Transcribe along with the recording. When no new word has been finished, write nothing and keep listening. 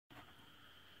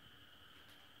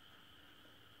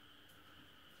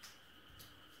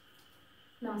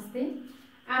नमस्ते।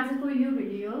 आजको यो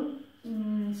भिडियो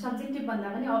सब्जेक्टिभ भन्दा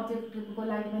पनि अब्जेक्टिभको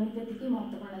लागि पनि त्यतिकै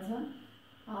महत्त्वपूर्ण छ।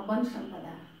 वन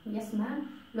सम्पदा, यसमा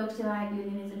लोकसेवा आयोगले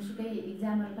लिने जुनसुकै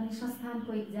इक्जामहरु पनि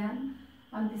संस्थानको इक्जाम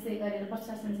अनि त्यसै गरेर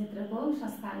प्रशासन क्षेत्रको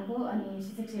संस्थानको अनि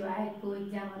शिक्षक सेवा आयोगको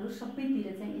इक्जामहरु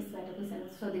सबैतिर चाहिँ यसबाट क्वेशन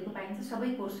सोधेको पाइन्छ।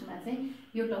 सबै कोर्समा चाहिँ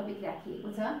यो टपिक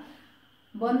राखिएको छ।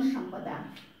 वन सम्पदा,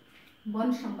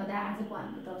 वन सम्पदा आजको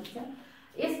हाम्रो टपिक छ।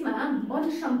 यसमा वन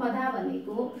सम्पदा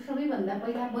भनेको सबैभन्दा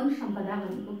पहिला वन सम्पदा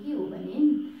भनेको के हो भने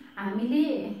हामीले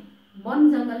वन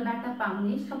जंगलबाट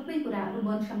पाउने सबै कुराहरू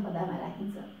वन सम्पदामा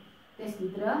राखिन्छ।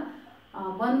 त्यसभित्र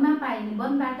वनमा पाइने,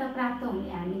 वनबाट प्राप्त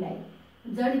हुने हामीलाई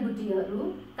जडीबुटीहरू,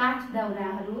 काठ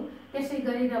दाउराहरू, त्यसै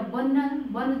गरेर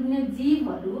वन्य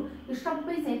जीवहरू, यो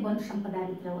सबै चाहिँ वन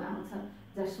सम्पदाभित्र आउँछ।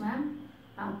 जसमा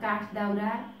काठ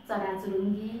दाउरा,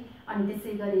 चराचुरुङ्गी अनि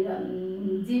त्यसै गरेर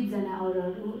जीव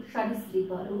जनावरहरू,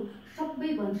 सरीसृपहरू सबै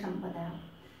वन सम्पदा हो।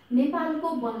 नेपालको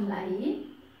वनलाई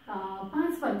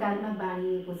 5 प्रकारमा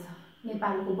बाँडिएको छ।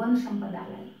 नेपालको वन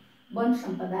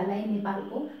सम्पदालाई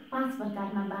नेपालको 5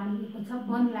 प्रकारमा बाँडिएको छ।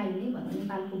 वनलाई नै भनौँ,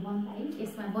 नेपालको वनलाई,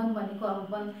 यसमा वन भनेको अब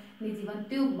वन निजी वन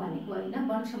त्यो भनेको होइन,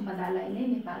 वन सम्पदालाई नै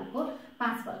नेपालको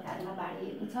 5 प्रकारमा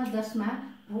बाँडिएको छ। जसमा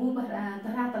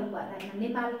धरातलको आधारमा,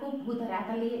 नेपालको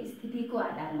भूधरातलीय स्थितिको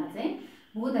आधारमा चाहिँ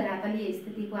भूधरातलीय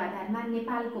स्थितिको आधारमा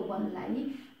नेपालको वनलाई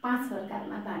 5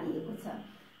 प्रकारमा बाँडिएको छ।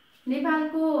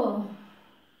 नेपालको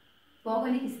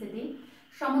भौगोलिक स्थिति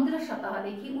समुद्र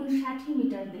सतहदेखि 59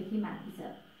 मिटरदेखि माथि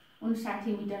छ।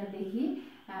 59 मिटरदेखि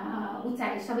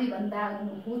उचाइ सबैभन्दा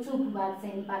होचो भूभाग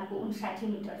चाहिँ नेपालको 59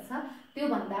 मिटर छ। त्यो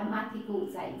भन्दा माथिको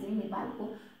उचाइ चाहिँ नेपालको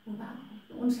भूभाग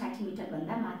 59 मिटर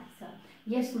भन्दा माथि छ।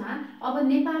 यसमा अब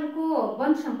नेपालको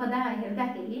वन सम्पदा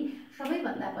हेर्दाखेरि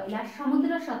सबैभन्दा पहिला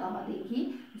समुद्र सतहदेखि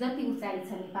जति उचाइ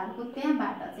छ नेपालको,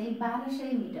 त्यहाँबाट चाहिँ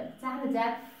 1200 मिटर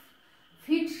 4000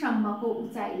 फिटसम्मको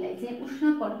उचाइलाई चाहिँ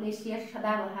उष्णकटिबंधीय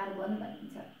सदाबहार वन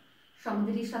भनिन्छ।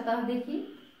 समुद्री सतहदेखि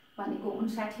भनेको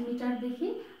 59 मिटरदेखि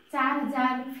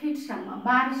 4000 फिटसम्म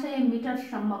 1200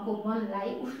 मिटरसम्मको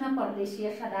वनलाई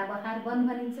उष्णकटिबंधीय सदाबहार वन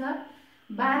भनिन्छ।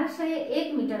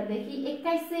 1201 मिटरदेखि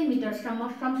 2100 मिटरसम्म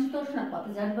समशीतोष्ण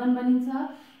पतझड वन भनिन्छ।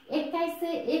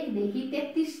 2101 देखि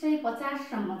 3350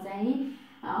 सम्म चाहिँ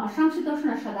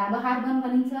समशीतोष्ण सदाबहार वन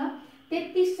भनिन्छ।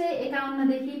 3351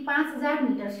 देखि 5000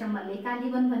 मिटरसम्म लेकाली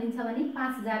वन भनिन्छ भने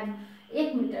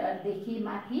 5001 मिटरदेखि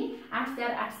माथि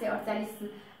 8848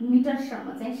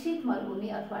 मिटरसम्म चाहिँ शीत मरुभूमि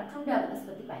अथवा टुण्ड्रा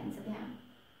वनस्पति पाइन्छ। त्यहाँ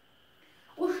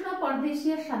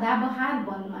उष्णकटिबंधीय सदाबहार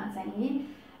वनमा चाहिँ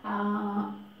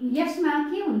यसमा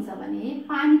के हुन्छ भने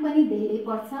पानी पनि धेरै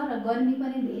पर्छ र गर्मी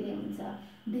पनि धेरै हुन्छ।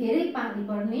 धेरै पानी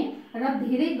पर्ने र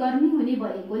धेरै गर्मी हुने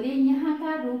भएकोले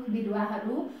यहाँका रुख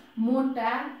बिरुवाहरू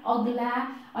मोटा, अग्ला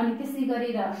अनि त्यसै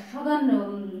गरेर सघन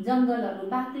जंगलहरू,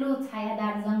 बाक्लो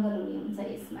छायादार जंगल हुने हुन्छ।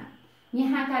 यसमा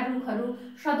यहाँका रुखहरू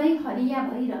सधैँ हरिया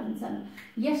भइरहन्छन्।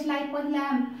 यसलाई पहिला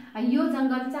यो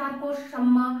जंगल 4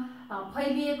 कोससम्म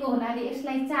फैलिएको हुनाले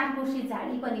यसलाई 4 कोसे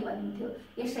झाडी पनि भनिन्थ्यो।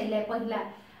 यसैलाई पहिला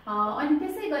अनि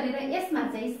त्यसै गरेर यसमा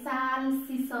चाहिँ साल,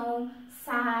 सिसौं,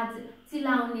 साज,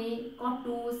 चिलाउने,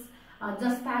 कटुस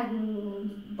जस्ता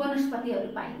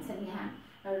वनस्पतिहरू पाइन्छन् यहाँ।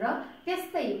 र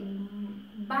त्यस्तै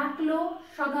बाक्लो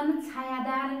सघन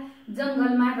छायादार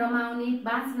जंगलमा रमाउने,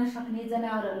 बाँच्न सक्ने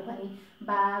जनावरहरू पनि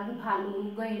बाघ, भालु,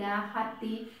 गैंडा,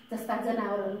 हात्ती जस्ता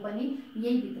जनावरहरू पनि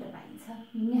यही भित्र पाइन्छ।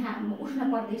 यहाँ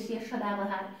उष्णकटिबंधीय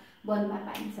सदाबहार वनमा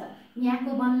पाइन्छ।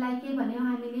 यहाँको वनलाई के भन्यौं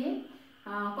हामीले,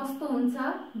 कस्तो हुन्छ,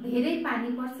 धेरै पानी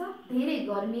पर्छ, धेरै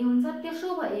गर्मी हुन्छ।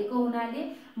 त्यसो भएको हुनाले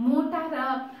मोटा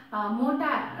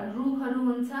रुखहरू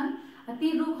हुन्छन्।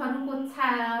 ती रुखहरूको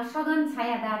सघन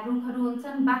छायादार रुखहरू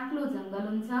हुन्छन्। बाक्लो जंगल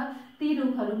हुन्छ। ती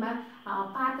रुखहरूमा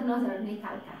पात नझर्ने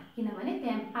खालका, किनभने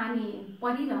त्यहाँ पानी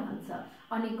परिरहन्छ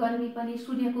अनि गर्मी पनि,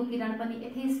 सूर्यको किरण पनि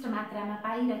यथेष्ट मात्रामा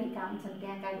पाइरहेका हुन्छन्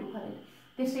त्यहाँका रुखहरू।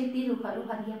 त्यसै ती रुखहरू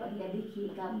हरिया भरिया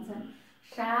देखिएका हुन्छन्।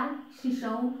 साल,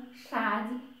 सिसौं, साज,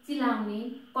 चिलाउने,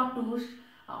 कटुस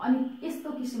अनि यस्तो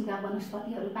किसिमका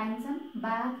वनस्पतिहरू पाइन्छन्।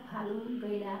 बाघ, भालु,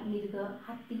 गैंडा, मृग,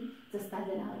 हात्ती जस्ता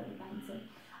जनावरहरू पाइन्छन्।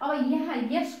 अब यहाँ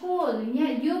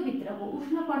यो भित्रको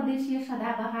उष्णकटिबंधीय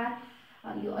सदाबहार,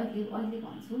 यो अहिले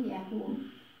भन्छु यहाँको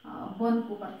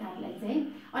वनको प्रकारलाई चाहिँ।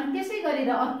 अनि त्यसै गरेर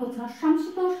अर्को छ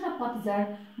समशीतोष्ण पतझड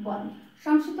वन।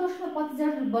 समशीतोष्ण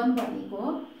पतझड वन भनेको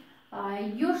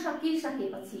यो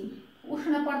सकिसकेपछि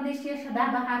उष्णकटिबंधीय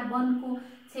सदाबहार वनको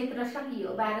क्षेत्र सकियो।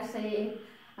 1201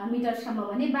 मिटरसम्म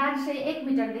भने 1201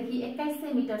 मिटरदेखि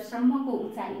 2100 मिटरसम्मको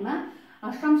उचाइमा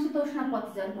समशीतोष्ण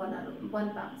पतझड वन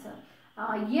पाउँछ।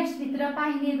 यसभित्र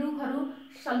पाइने रुखहरू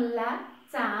सल्ला,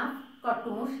 चाँप,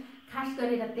 कटुस, खास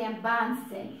गरेर त्यहाँ बाँझ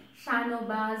चाहिँ सानो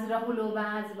बाँझ, रहुलो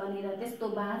बाँझ भनेर त्यस्तो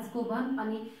बाँझको वन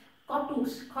अनि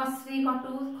कटुस, खस्रे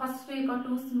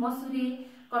कटुस, मसुरे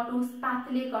कटुस,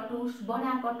 पातले कटुस,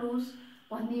 बडा कटुस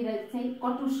भनेर चाहिँ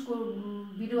कटुसको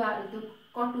बिरुवाहरू, त्यो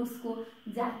कटुसको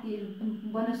जाति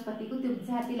वनस्पतिको त्यो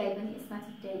जातिलाई पनि यसमा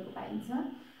छुट्याएको पाइन्छ।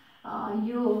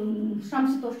 यो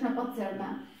समशीतोष्ण पतझडमा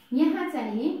यहाँ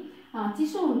चाहिँ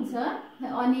चिसो हुन्छ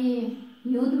अनि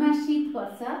हिउँदमा शीत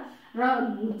पर्छ र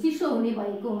चिसो हुने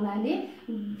भएको हुनाले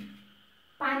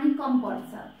पानी कम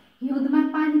पर्छ। हिउँदमा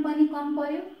पानी पनि कम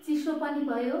पर्यो, चिसो पनि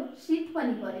भयो, शीत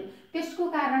पनि पर्यो। त्यसको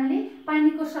कारणले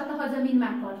पानीको सतह जमिनमा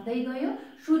घट्दै गयो,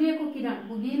 सूर्यको किरण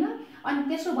पुगेन अनि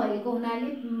त्यसो भएको हुनाले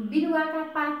बिरुवाका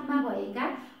पातमा भएका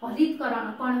हरित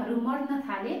कणहरू मर्न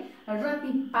थाले र ती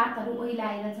पातहरू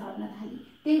ओइलाएर झर्न थाले।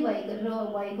 त्यही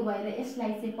भएको भएर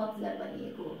यसलाई चाहिँ पतझड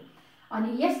भनिएको हो। अनि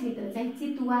यसभित्र चाहिँ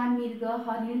चितुवा, मृग,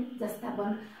 हरिण जस्ता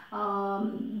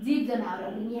जीव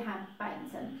जनावरहरू यहाँ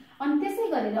पाइन्छन्। अनि त्यसै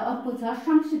गरेर अर्को छ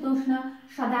समशीतोष्ण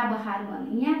सदाबहार वन।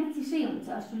 यहाँ चिसै हुन्छ,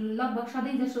 लगभग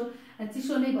सधैँ जसो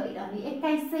चिसो नै भइरहने।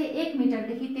 2101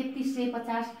 मिटरदेखि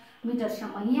 3350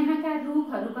 मिटरसम्म। यहाँका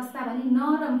रुखहरू कस्ता भने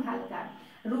नरम खालका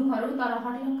रुखहरू तर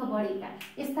हर्लक्क बढेका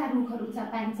यस्ता रुखहरू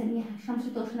चाहिँ पाइन्छन् यहाँ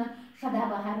समशीतोष्ण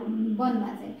सदाबहार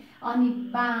वनमा चाहिँ। अनि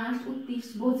बाँस,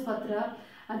 उत्तिस, भोजपत्र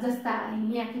जस्ता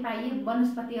यहाँ पाइए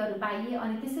वनस्पतिहरू पाइए।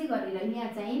 अनि त्यसै गरेर यहाँ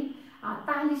चाहिँ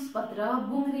तालिस पत्र,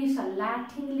 बुङ्रे सल्ला,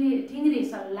 ठिङ्रे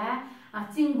सल्ला,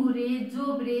 चिङ्गुरे,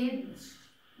 जोब्रे,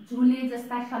 झुले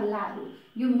जस्ता सल्लाहरू,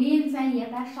 यो मेन चाहिँ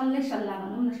यता सल्ले सल्ला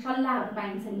भनौँ न, सल्लाहरू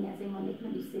पाइन्छन् यहाँ चाहिँ। म लेख्न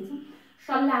बिर्सेछु,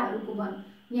 सल्लाहरूको वन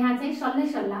यहाँ चाहिँ सल्ले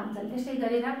सल्ला हुन्छन्। त्यसै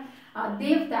गरेर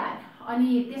देवदार अनि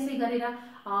त्यसै गरेर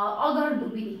अगर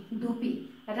धुपी,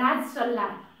 राज सल्ला,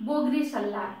 बोग्रे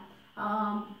सल्ला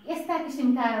यस्ता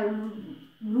किसिमका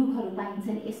रुखहरू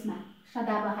पाइन्छन् यसमा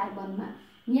सदाबहार वनमा।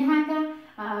 यहाँका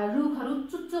रुखहरू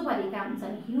चुच्चो परेका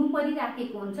हुन्छन्, हिउँ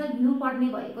परिराखेको हुन्छ, हिउँ पर्ने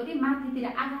भएकोले माथितिर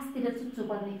आकाशतिर चुच्चो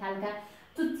पर्ने खालका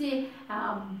चुच्चे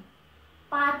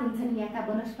पात हुन्छन् यहाँका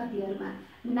वनस्पतिहरूमा।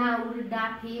 नाउर,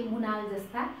 डाफे, मुनाल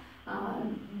जस्ता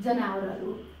जनावरहरू,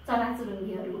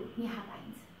 चराचुरुङ्गीहरू यहाँ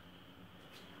पाइन्छ।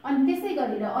 अनि त्यसै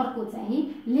गरेर अर्को चाहिँ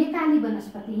लेकाली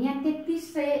वनस्पति। यहाँ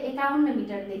 3351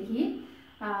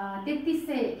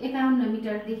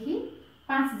 मिटरदेखि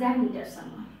 5000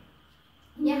 मिटरसम्म।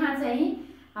 यहाँ चाहिँ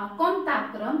कम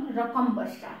तापक्रम र कम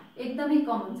वर्षा, एकदमै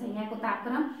कम हुन्छ यहाँको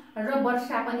तापक्रम र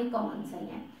वर्षा पनि कम हुन्छ।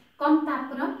 यहाँ कम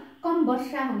तापक्रम कम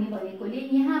वर्षा हुने भएकोले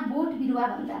यहाँ बोट बिरुवा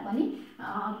भन्दा पनि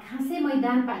घाँसे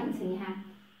मैदान पाइन्छ। यहाँ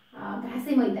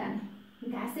घाँसे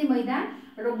मैदान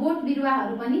र बोट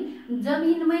बिरुवाहरू पनि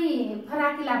जमिनमै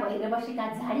फराकिला भएर बसेका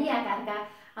झाडी आकारका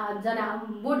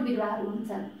बोट बिरुवाहरू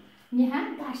हुन्छन्। यहाँ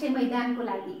घाँसे मैदानको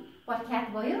लागि प्रख्यात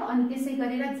भयो। अनि त्यसै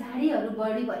गरेर झाडीहरू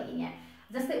बढी भए यहाँ,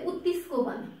 जस्तै उत्तिसको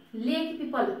वन, लेक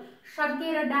पिपल,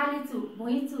 सर्केर डालेचुक,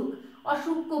 भुइँचुक,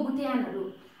 अशोकको बुट्यानहरू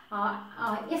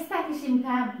यस्ता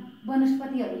किसिमका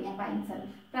वनस्पतिहरू यहाँ पाइन्छन्।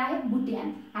 प्राय बुट्यान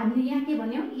हामीले यहाँ के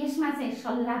भन्यौँ, यसमा चाहिँ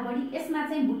सल्ला बढी, यसमा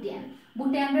चाहिँ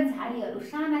बुट्यान र झाडीहरू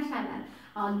साना साना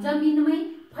जमिनमै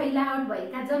फैलावट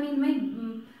भएका, जमिनमै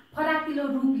फराकिलो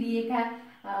रूप लिएका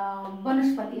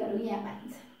वनस्पतिहरू यहाँ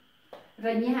पाइन्छ। र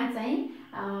यहाँ चाहिँ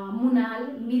मुनाल,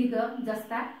 मृग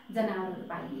जस्ता जनावरहरू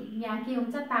पाइए। यहाँ के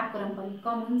हुन्छ, तापक्रम पनि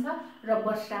कम हुन्छ र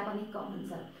वर्षा पनि कम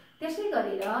हुन्छ। त्यसै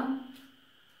गरेर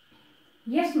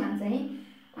यसमा चाहिँ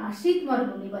शीत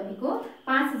मरुभूमि भनेको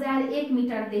 5001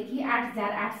 मिटरदेखि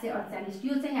 8848,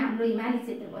 यो चाहिँ हाम्रो हिमाली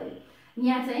क्षेत्र भयो।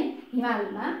 यहाँ चाहिँ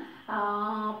हिमालमा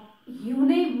हिउँ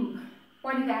नै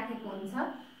परिराखेको हुन्छ,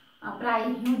 प्राय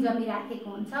हिउँ जमिराखेको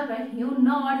हुन्छ र हिउँ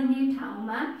नअडिने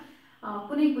ठाउँमा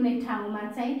कुनै ठाउँमा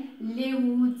चाहिँ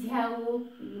लेउ, झ्याउ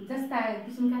जस्ता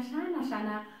किसिमका साना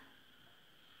साना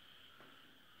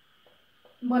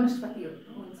वनस्पतिहरू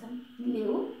हुन्छन्।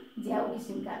 लेउ, झ्याउ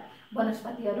किसिमका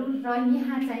वनस्पतिहरू र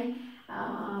यहाँ चाहिँ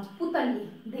पुतली,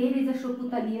 धेरै जसो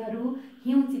पुतलीहरू,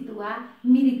 हिउँ चितुवा,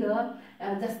 मृग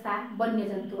जस्ता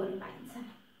वन्यजन्तुहरू पाइन्छन्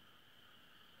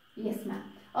यसमा।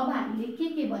 अब हामीले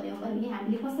के भन्यौँ भने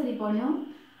हामीले कसरी पढ्यौँ,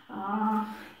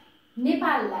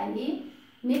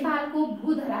 नेपालको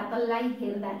भूधरातललाई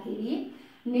हेर्दाखेरि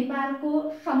नेपालको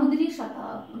समुद्री सतह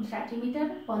 59 मिटर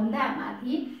भन्दा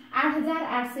माथि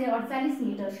 8848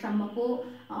 मिटरसम्मको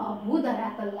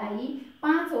भूधरातललाई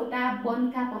 5वटा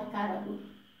वनका प्रकारहरू,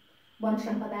 वन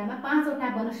सम्पदामा 5वटा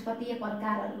वनस्पतीय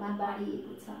प्रकारहरूमा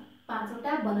बाँडिएको छ।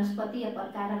 5वटा वनस्पतीय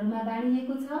प्रकारहरूमा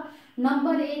बाँडिएको छ।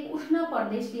 नम्बर 1 उष्ण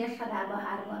प्रदेशीय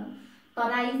सदाबहार वन,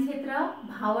 तराई क्षेत्र,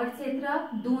 भावर क्षेत्र,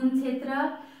 दून क्षेत्र।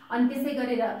 अनि त्यसै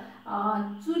गरेर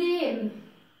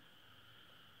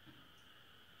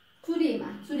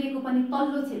चुरेको पनि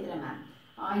तल्लो क्षेत्रमा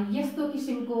यस्तो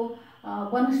किसिमको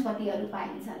वनस्पतिहरू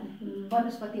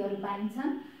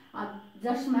पाइन्छन्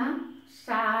जसमा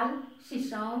साल,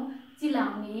 सिसौँ,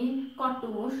 चिलाउने,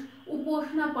 कटुस,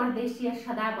 उपोष्ण प्रदेशीय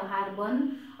सदाबहार वन,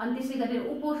 अनि त्यसै गरेर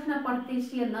उपोष्ण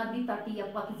प्रदेशीय नदी तटीय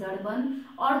पतझड वन,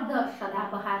 अर्ध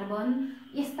सदाबहार वन,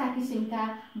 यस्ता किसिमका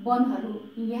वनहरू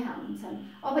यहाँ हुन्छन्।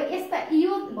 अब यस्ता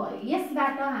यो भयो।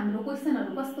 यसबाट हाम्रो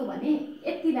क्वेसनहरू कस्तो भने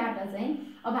यतिबाट चाहिँ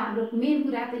अब हाम्रो मेन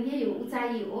कुरा त यही हो,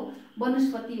 उचाइ हो,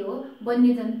 वनस्पति हो,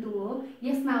 वन्यजन्तु हो।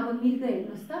 यसमा अब मृग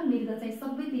हेर्नुहोस् त, मृग चाहिँ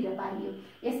सबैतिर पाइयो,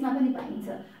 यसमा पनि पाइन्छ।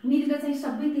 मृग चाहिँ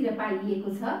सबैतिर पाइएको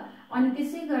छ। अनि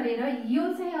त्यसै गरेर यो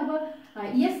चाहिँ अब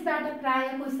यसबाट प्राय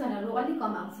क्वेसनहरू अलिक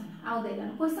कम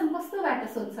आउँदैनन्। क्वेसन कस्तोबाट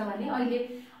सोध्छ भने अहिले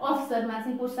अफसरमा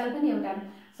चाहिँ पोस्टल पनि एउटा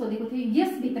सोधेको थियो,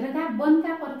 यसभित्रका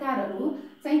वनका प्रकारहरू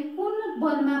चाहिँ कुन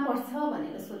वनमा पर्छ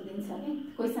भनेर सोधिदिन्छ नि।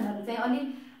 क्वेसनहरू चाहिँ अलिक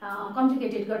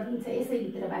कम्प्लिकेटेड गरिदिन्छ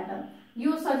यसैभित्रबाट।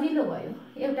 यो सजिलो भयो,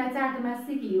 एउटा चार्टमा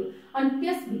सिकियो। अनि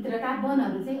त्यसभित्रका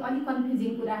वनहरू चाहिँ अलिक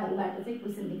कन्फ्युजिङ कुराहरूबाट चाहिँ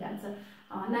क्वेसन निकाल्छ।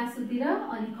 नासुतिर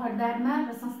अनि खरिदारमा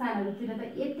र संस्थानहरूतिर त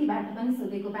यतिबाट पनि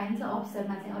सोधेको पाइन्छ।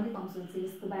 अफसरमा चाहिँ अलिक कम सोध्छ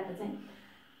यस्तोबाट चाहिँ।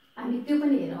 हामी त्यो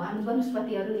पनि हेरौँ, हामी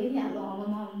वनस्पतिहरू हेरिहालौँ। अब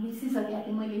म बिर्सिसकेको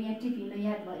थिएँ, मैले यहाँ टिपिन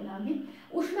याद भएन अघि।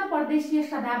 उष्ण प्रदेशीय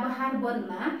सदाबहार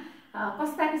वनमा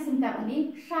कस्ता किसिमका भने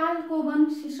सालको वन,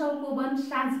 सिसौको वन,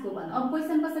 साँझको वन। अब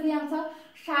क्वेसन कसरी आउँछ?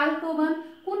 सालको वन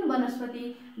कुन वनस्पति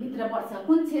भित्र पर्छ,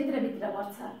 कुन क्षेत्रभित्र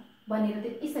पर्छ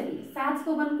भनेर यसरी।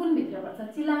 साँझको वन कुन भित्र पर्छ?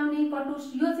 चिलाउने,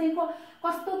 कटुस, यो चाहिँ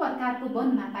कस्तो प्रकारको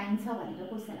वनमा पाइन्छ भनेर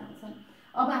क्वेसन आउँछ।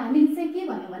 अब हामीले चाहिँ के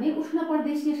भन्यो भने उष्ण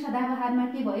प्रदेशीय सदाबहारमा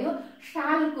के भयो?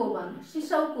 सालको वन,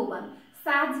 सिसौको वन,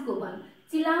 साँझको वन,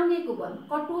 चिलाउनेको वन,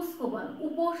 कटुसको वन,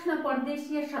 उपोष्ण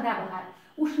प्रदेशीय सदाबहार।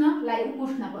 उष्णलाई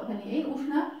उपोष्ण भने है,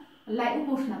 उष्णलाई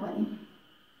उपोष्ण भने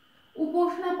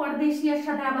उपोष्ण प्रदेशीय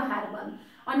सदाबहार वन।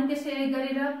 अनि त्यसै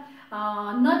गरेर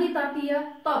नदी तटीय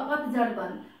पतझड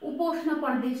वन, उपोष्ण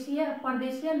प्रदेशीय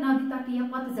नदी तटीय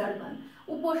पतझड वन,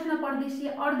 उपोष्ण प्रदेशीय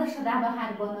अर्ध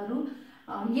सदाबहार वनहरू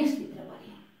यसभित्र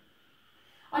परे।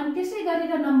 अनि त्यसै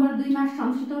गरेर नम्बर 2 मा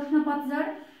समशीतोष्ण पतझड।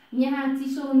 यहाँ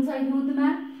चिसो हुन्छ, हिउँदमा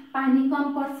पानी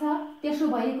कम पर्छ, त्यसो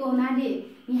भएको हुनाले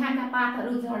यहाँका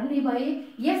पातहरू झर्ने भए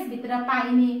यसभित्र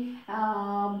पाइने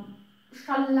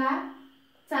सल्ला,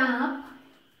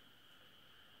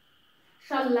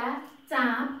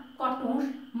 चाँप, कटुस,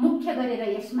 मुख्य गरेर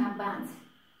यसमा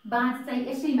बाँझ चाहिँ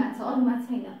यसैमा छ, अरूमा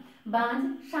छैन। बाँझ,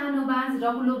 सानो बाँझ,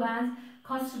 रौलो बाँझ,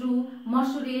 खस्रु,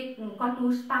 मसुरे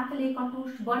कटुस, पातले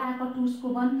कटुस, बडा कटुसको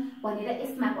वन भनेर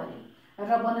यसमा पर्यो।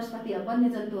 र वनस्पतिहरू,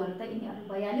 वन्यजन्तुहरू त यिनीहरू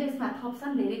भइहाल्यो। यसमा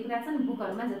थप्छन्, धेरै कुरा छन्,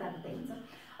 बुकहरूमा जताततै हुन्छ।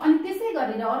 अनि त्यसै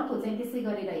गरेर अर्को चाहिँ त्यसै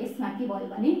गरेर यसमा के भयो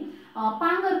भने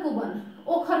पाँगरको वन,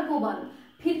 ओखरको वन,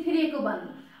 फिरफिरेको वन,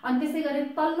 अनि त्यसै गरेर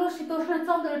तल्लो शीतोष्ण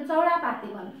चौडापाते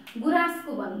वन,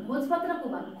 गुराँसको वन, भोजपत्रको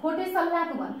वन, खोटे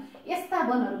सल्लाको वन, यस्ता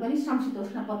वनहरू पनि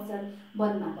समशीतोष्ण पतझड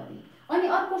वनमा परे। अनि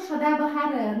अर्को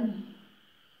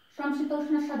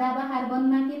समशीतोष्ण सदाबहार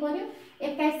वनमा के पर्यो?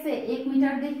 2101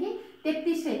 मिटरदेखि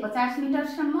 3350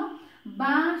 मिटरसम्म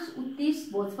बाँस,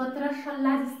 उत्तिस, भोजपत्र,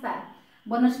 सल्ला जस्ता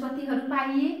वनस्पतिहरू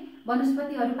पाइए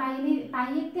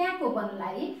त्यहाँको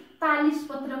वनलाई तालिस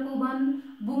पत्रको वन,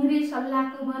 बुङ्रे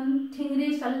सल्लाको वन, ठिङ्रे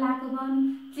सल्लाको वन,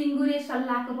 चिङ्गुरे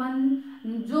सल्लाको वन,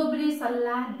 जोब्रे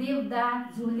सल्ला, देवदार,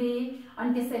 झुले,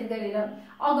 अनि त्यसै गरेर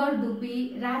अगरधुपी,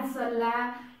 राजसल्ला,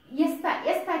 यस्ता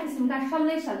किसिमका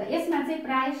सल्लै सल्लाह। यसमा चाहिँ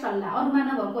प्राय सल्लाह, अरूमा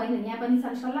नभएको होइन, यहाँ पनि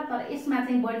छन् सल्लाह, तर यसमा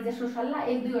चाहिँ बढी जसो सल्लाह,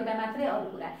 1-2वटा मात्रै अरू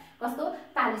कुरा। कस्तो?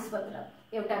 तालिस पत्र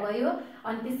एउटा भयो।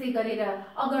 अनि त्यसै गरेर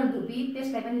अगरधुपी,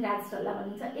 त्यसलाई पनि राजसल्लाह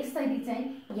भनिन्छ। यसरी चाहिँ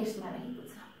यसमा रहेको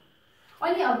छ।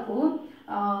 अनि अर्को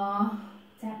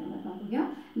 4 नम्बरमा पुग्यौँ,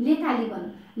 लेकाली वन।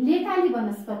 लेकाली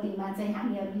वनस्पतिमा चाहिँ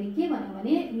हामीहरूले के भन्यौँ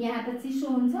भने यहाँ त चिसो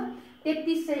हुन्छ,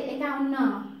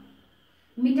 3351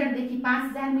 मिटरदेखि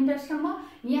 5000 मिटरसम्म।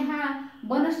 यहाँ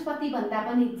वनस्पति भन्दा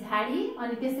पनि झाडी,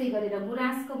 अनि त्यसै गरेर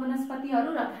गुराँसको वनस्पतिहरू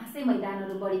र घाँसे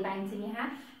मैदानहरू बढी पाइन्छन् यहाँ,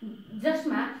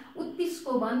 जसमा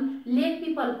उत्तिसको वन,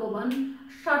 लेकपिपलको वन,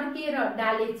 सर्के र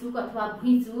डालेचुक अथवा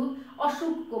भुइँचुक,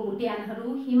 अशोकको भुट्यानहरू,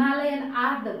 हिमालयन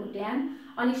आर्द भुट्यान,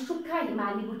 अनि सुक्खा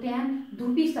हिमाली भुट्यान,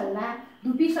 धुपी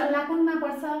सल्ला कुनमा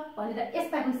पर्छ भनेर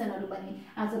यस्ता क्वेसनहरू पनि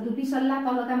आज धुपी सल्ला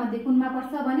तलका मध्ये कुनमा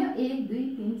पर्छ भन्यो 1, 2,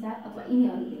 3, 4 अथवा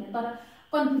यिनीहरू दिने। तर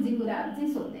कन्फ्युजिङ कुराहरू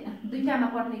चाहिँ सोध्दैन। 2टामा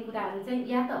पर्ने कुराहरू चाहिँ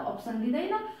या त अप्सन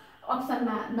दिँदैन,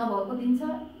 अप्सनमा नभएको दिन्छ,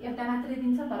 एउटा मात्रै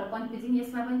दिन्छ, तर कन्फ्युजिङ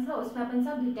यसमा पनि छ उसमा पनि छ,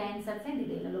 2टा एन्सर चाहिँ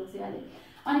दिँदैन लोकसेवाले।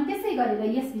 अनि त्यसै गरेर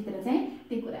यसभित्र चाहिँ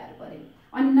ती कुराहरू पर्यो।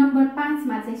 अनि नम्बर 5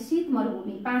 मा चाहिँ शीत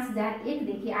मरुभूमि 5001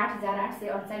 देखि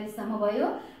 8848 सम्म भयो।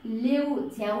 लेउ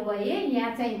झ्याउ भए,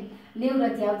 यहाँ चाहिँ लेउ र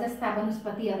झ्याउ जस्ता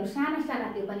वनस्पतिहरू साना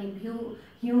त्यो पनि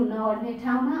हिउँ नअड्ने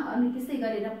ठाउँमा। अनि त्यसै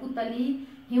गरेर पुतली,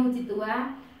 हिउँ चितुवा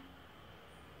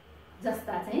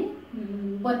जस्ता चाहिँ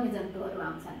वन्यजन्तुहरू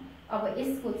आउँछन्। अब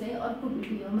यसको चाहिँ अर्को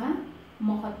भिडियोमा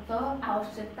महत्त्व,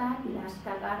 आवश्यकता,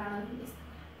 विलासका कारणहरू